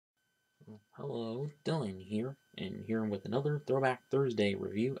Hello, Dylan here, and here with another Throwback Thursday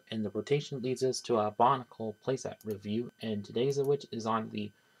review, and the rotation leads us to a Bionicle playset review, and today's of which is on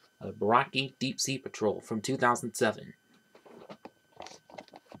the Barraki Deepsea Patrol from 2007.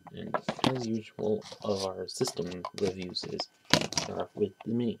 And as usual of our system reviews is start off with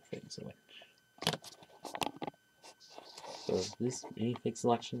the minifigs of it. So this minifig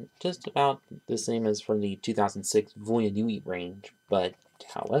selection just about the same as from the 2006 Voyanui range, but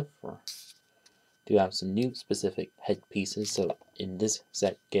however, do have some new specific headpieces. So in this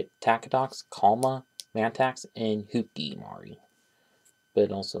set, get Takadox, Kalma, Mantax, and Mari.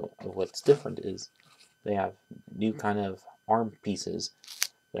 But also, what's different is they have new kind of arm pieces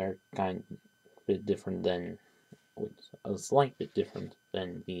that are kind of a bit different than, a slight bit different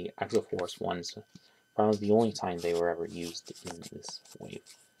than the Exoforce ones. Probably the only time they were ever used in this wave.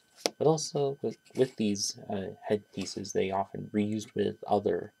 But also, with these headpieces, they often reused with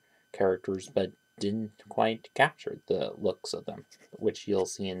other characters, but didn't quite capture the looks of them, which you'll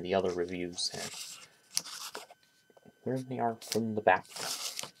see in the other reviews. And here they are from the back.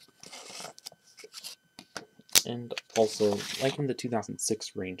 And also, like in the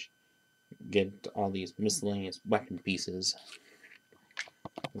 2006 range, get all these miscellaneous weapon pieces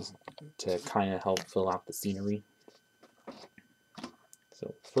to kind of help fill out the scenery.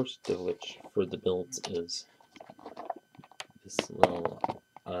 So first of which for the builds is this little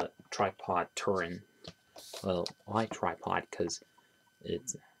tripod Turin. Well, why tripod? Because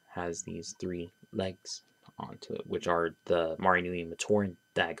it has these three legs onto it, which are the Marinui Matoran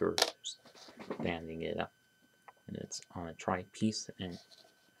daggers standing it up. And it's on a tri-piece, and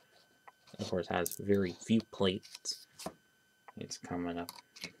of course has very few plates. It's coming up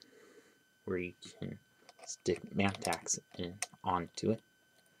where you can stick Mantax onto it,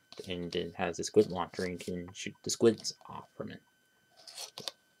 and it has a squid launcher and you can shoot the squids off from it.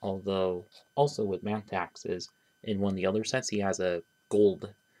 Although, also with Mantax is, in one of the other sets, he has a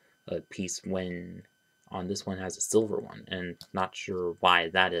gold piece, when on this one has a silver one, and not sure why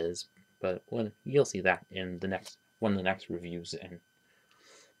that is, but you'll see that in the next one of the next reviews. And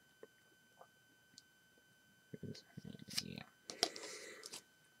yeah,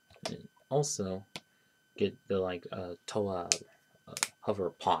 and also get the Toa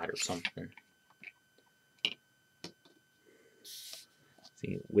hover pod or something.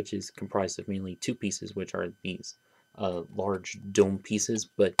 See, which is comprised of mainly two pieces, which are these large dome pieces,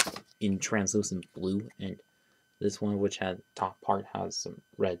 but in translucent blue, and this one, which had top part, has some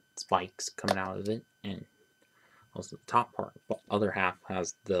red spikes coming out of it, and also the top part, other half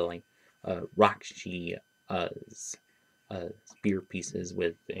has the Rakshi spear pieces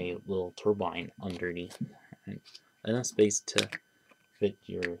with a little turbine underneath, and enough space to fit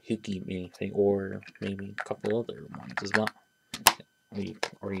your Huki minifig, or maybe a couple other ones as well.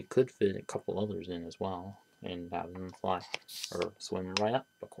 Or you could fit a couple others in as well and have them fly or swim right up,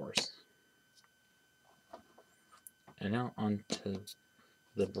 of course. And now on to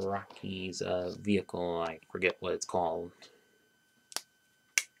the Barraki's vehicle. I forget what it's called.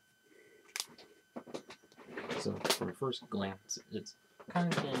 So from first glance, it's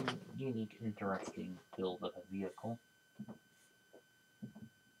kind of a unique, interesting build of a vehicle.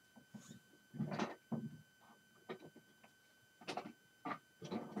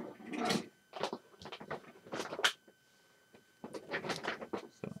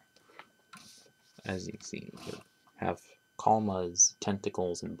 So, as you see, you have Kalma's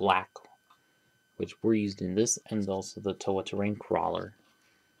tentacles in black, which were used in this, and also the Toa Terrain Crawler.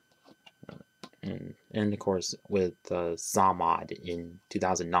 And of course, with Samad in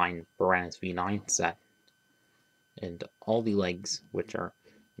 2009 Baranus V9 set. And all the legs, which are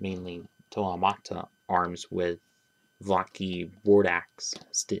mainly Toa Mata arms with Vlaki board axe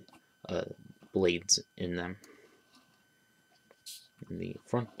blades in them. In the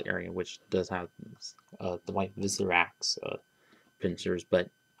front area, which does have the white Viscerax pincers, but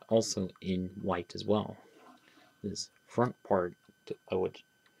also in white as well. This front part,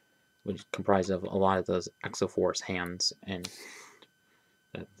 which comprised of a lot of those Exoforce hands and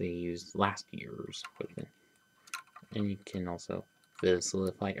that they used last year's equipment. And you can also fit a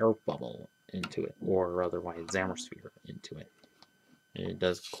solidified air bubble into it, or otherwise Zamosphere into it. And it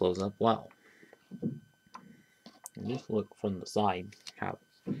does close up well. And just look from the side, have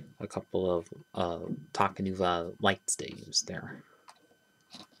a couple of Takanuva light staves there.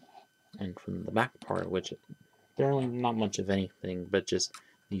 And from the back part, which barely not much of anything, but just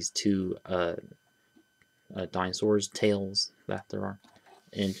these two dinosaurs' tails that there are.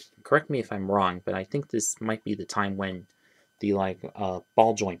 And correct me if I'm wrong, but I think this might be the time when the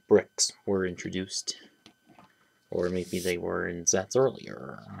ball joint bricks were introduced. Or maybe they were in sets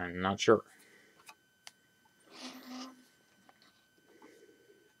earlier, I'm not sure.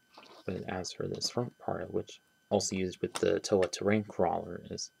 But as for this front part, which also used with the Toa terrain crawler,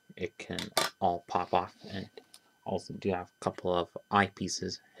 is it can all pop off, and also do have a couple of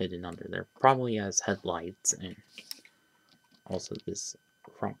eyepieces hidden under there, probably as headlights, and also this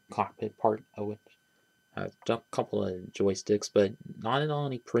front cockpit part, of which has a couple of joysticks, but not at all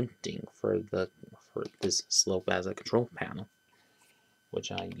any printing for this slope as a control panel,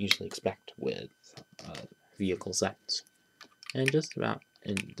 which I usually expect with vehicle sets. And just about,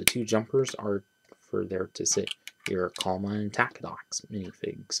 and the two jumpers are for there to sit your Kalma and Takedox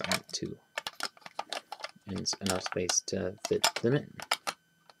minifigs onto, and enough space to fit them in.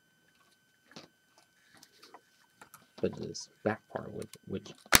 But this back part,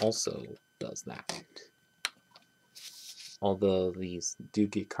 which also does that. Although these do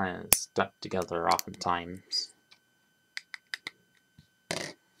get kind of stuck together oftentimes.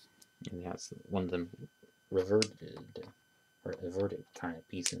 And it has one of them reverted or inverted kind of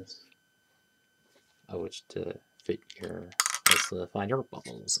pieces, of which to fit your solidified air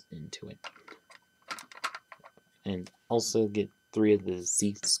bubbles into it. And also get 3 of the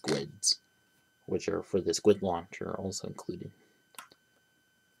sea squids, which are for the squid launcher, also included.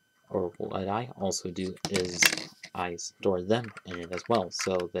 Or what I also do is I store them in it as well,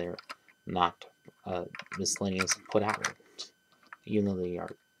 so they're not miscellaneous put out, even though they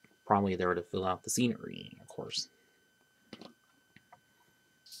are probably there to fill out the scenery, of course.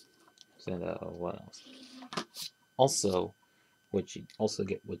 So what else? Also, what you also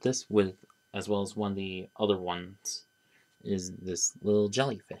get with this, as well as one of the other ones, is this little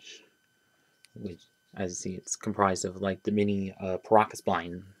jellyfish, which, as you see, it's comprised of like the mini Barraki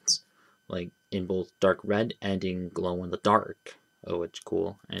spines, like in both dark red and in glow in the dark. Oh, which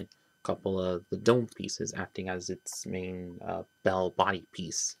cool. And a couple of the dome pieces acting as its main bell body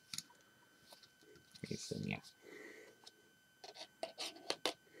piece. So, yeah.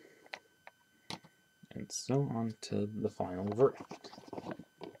 And so on to the final verdict.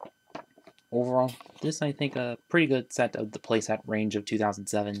 Overall, this I think a pretty good set of the playset range of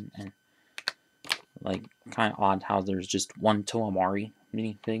 2007, and like kind of odd how there's just one Toa Mari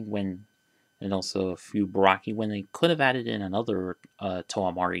minifig when, and also a few Barraki when they could have added in another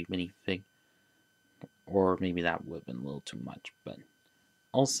Toa Mari minifig, or maybe that would have been a little too much. But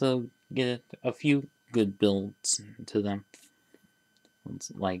also get a few good builds to them.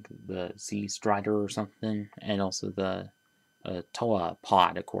 It's like the Sea Strider or something, and also the Toa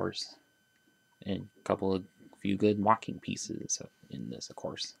Pod, of course, and a few good walking pieces in this, of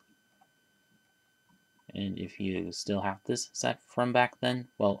course. And if you still have this set from back then,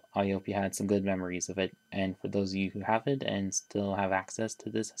 well, I hope you had some good memories of it. And for those of you who have it and still have access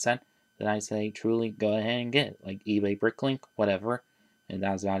to this set, then I say truly go ahead and get it, like eBay, Bricklink, whatever. And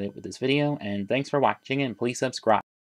that was about it with this video, and thanks for watching, and please subscribe.